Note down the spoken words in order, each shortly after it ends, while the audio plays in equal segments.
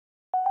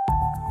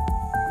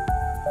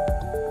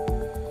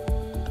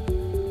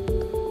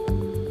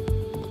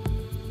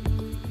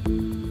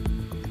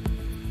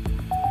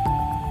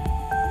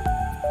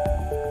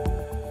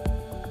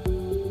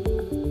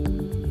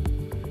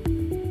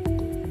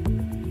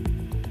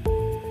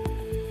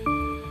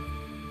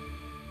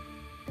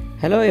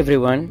Hello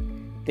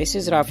everyone, this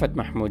is Raafat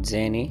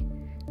Zaini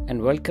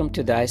and welcome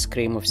to the Ice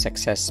Cream of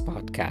Success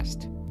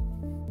podcast.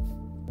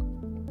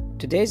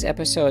 Today's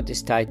episode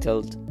is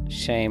titled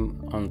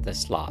Shame on the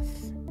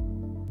Sloth.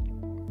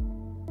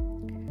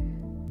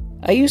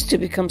 I used to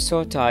become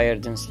so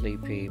tired and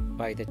sleepy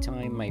by the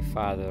time my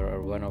father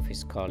or one of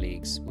his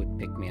colleagues would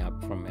pick me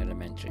up from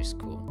elementary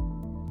school.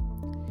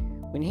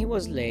 When he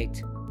was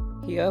late,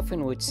 he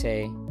often would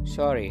say,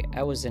 "Sorry,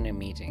 I was in a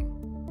meeting."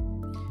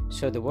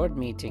 So the word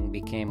meeting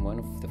became one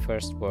of the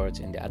first words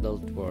in the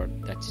adult world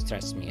that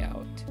stressed me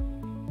out.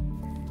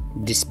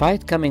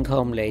 Despite coming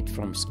home late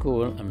from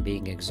school and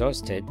being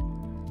exhausted,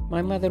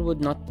 my mother would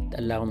not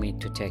allow me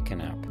to take a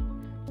nap,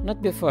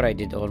 not before I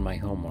did all my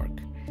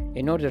homework,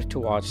 in order to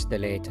watch the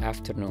late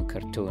afternoon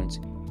cartoons,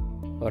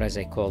 or as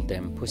I called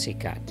them,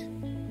 Pussycat.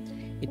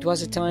 It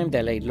was a time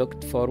that I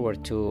looked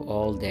forward to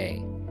all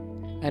day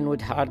and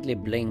would hardly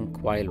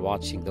blink while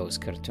watching those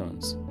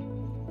cartoons.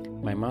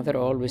 My mother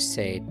always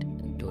said,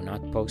 "Do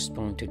not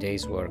postpone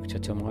today's work to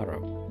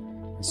tomorrow,"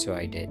 and so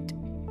I did.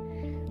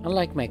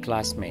 Unlike my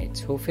classmates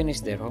who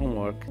finished their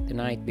homework the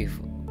night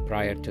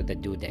prior to the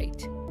due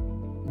date.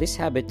 This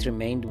habit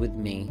remained with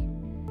me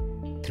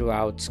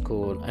throughout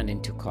school and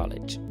into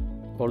college.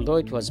 Although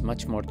it was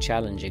much more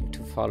challenging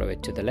to follow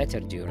it to the letter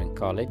during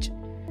college,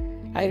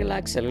 I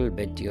relaxed a little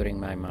bit during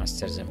my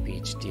master's and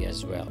PhD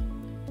as well,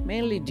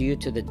 mainly due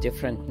to the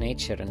different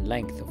nature and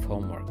length of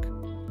homework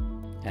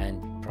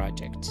and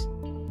projects.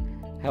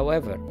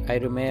 However, I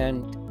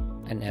remained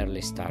an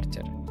early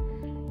starter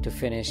to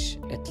finish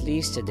at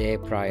least a day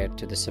prior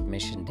to the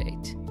submission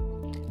date.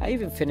 I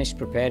even finished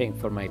preparing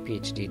for my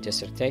PhD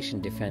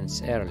dissertation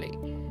defense early,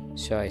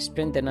 so I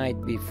spent the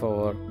night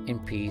before in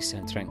peace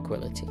and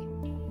tranquility.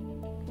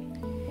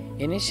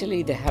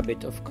 Initially, the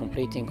habit of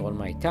completing all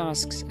my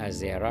tasks as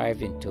they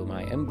arrived into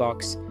my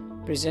inbox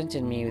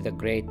presented me with a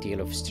great deal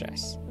of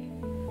stress,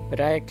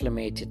 but I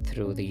acclimated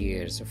through the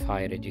years of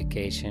higher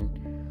education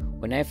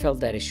when I felt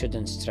that I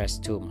shouldn't stress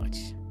too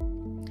much.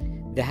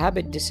 The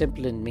habit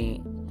disciplined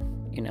me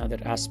in other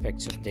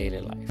aspects of daily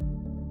life.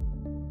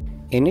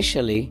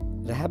 Initially,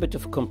 the habit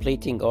of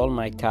completing all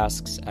my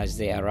tasks as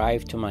they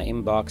arrived to my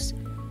inbox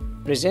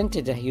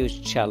presented a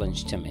huge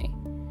challenge to me,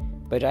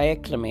 but I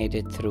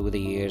acclimated through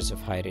the years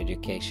of higher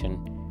education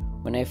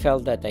when I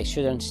felt that I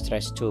shouldn't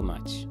stress too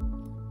much.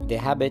 The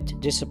habit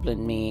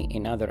disciplined me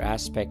in other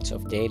aspects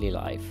of daily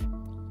life.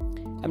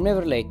 I'm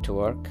never late to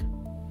work,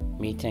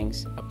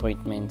 meetings,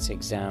 appointments,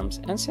 exams,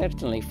 and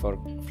certainly for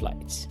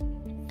flights.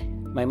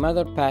 My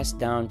mother passed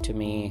down to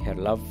me her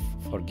love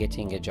for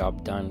getting a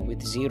job done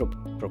with zero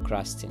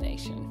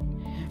procrastination.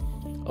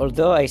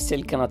 Although I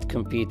still cannot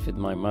compete with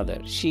my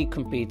mother, she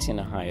competes in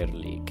a higher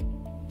league.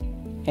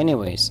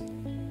 Anyways,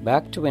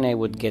 back to when I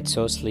would get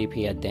so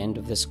sleepy at the end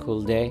of the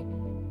school day,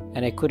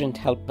 and I couldn't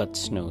help but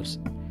snooze.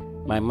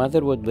 My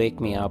mother would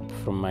wake me up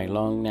from my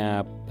long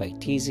nap by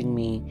teasing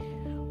me,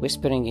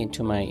 whispering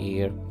into my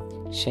ear,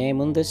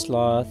 "Shame on the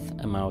sloth,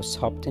 a mouse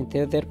hopped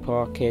into their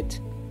pocket."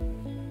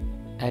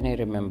 And I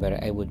remember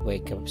I would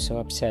wake up so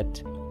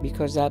upset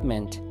because that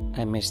meant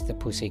I missed the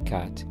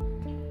pussycat.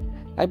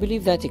 I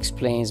believe that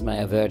explains my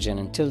aversion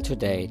until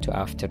today to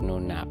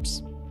afternoon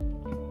naps.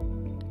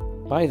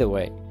 By the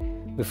way,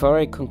 before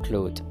I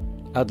conclude,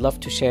 I'd love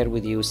to share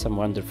with you some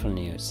wonderful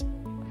news.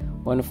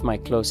 One of my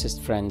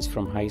closest friends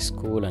from high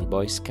school and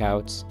Boy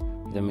Scouts,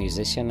 the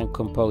musician and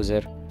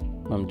composer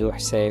Mamdouh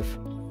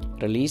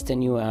released a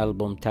new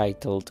album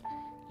titled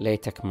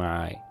Letak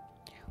Ma'ai,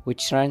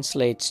 which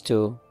translates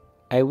to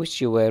 "I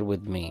Wish You Were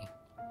With Me."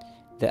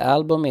 The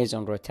album is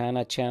on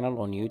Rotana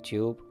channel on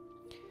YouTube,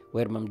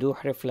 where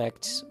Mamdouh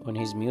reflects on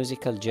his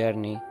musical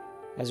journey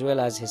as well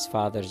as his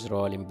father's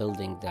role in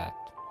building that.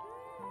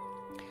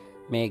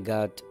 May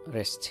God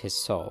rest his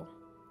soul.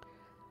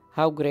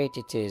 How great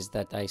it is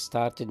that I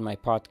started my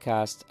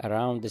podcast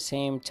around the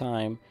same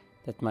time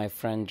that my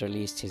friend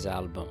released his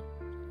album.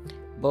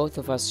 Both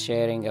of us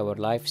sharing our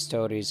life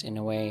stories in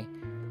a way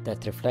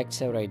that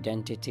reflects our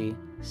identity,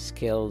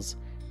 skills,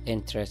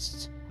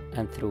 interests,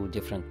 and through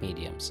different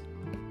mediums.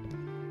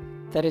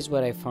 That is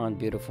what I found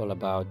beautiful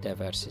about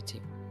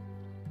diversity.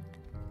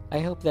 I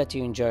hope that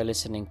you enjoy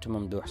listening to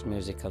Mamdouh's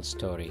musical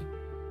story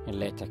in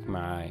Letak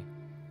Ma'ai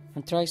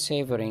and try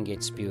savoring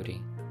its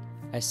beauty,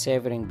 as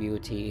savoring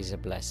beauty is a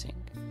blessing.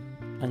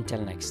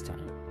 Until next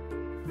time.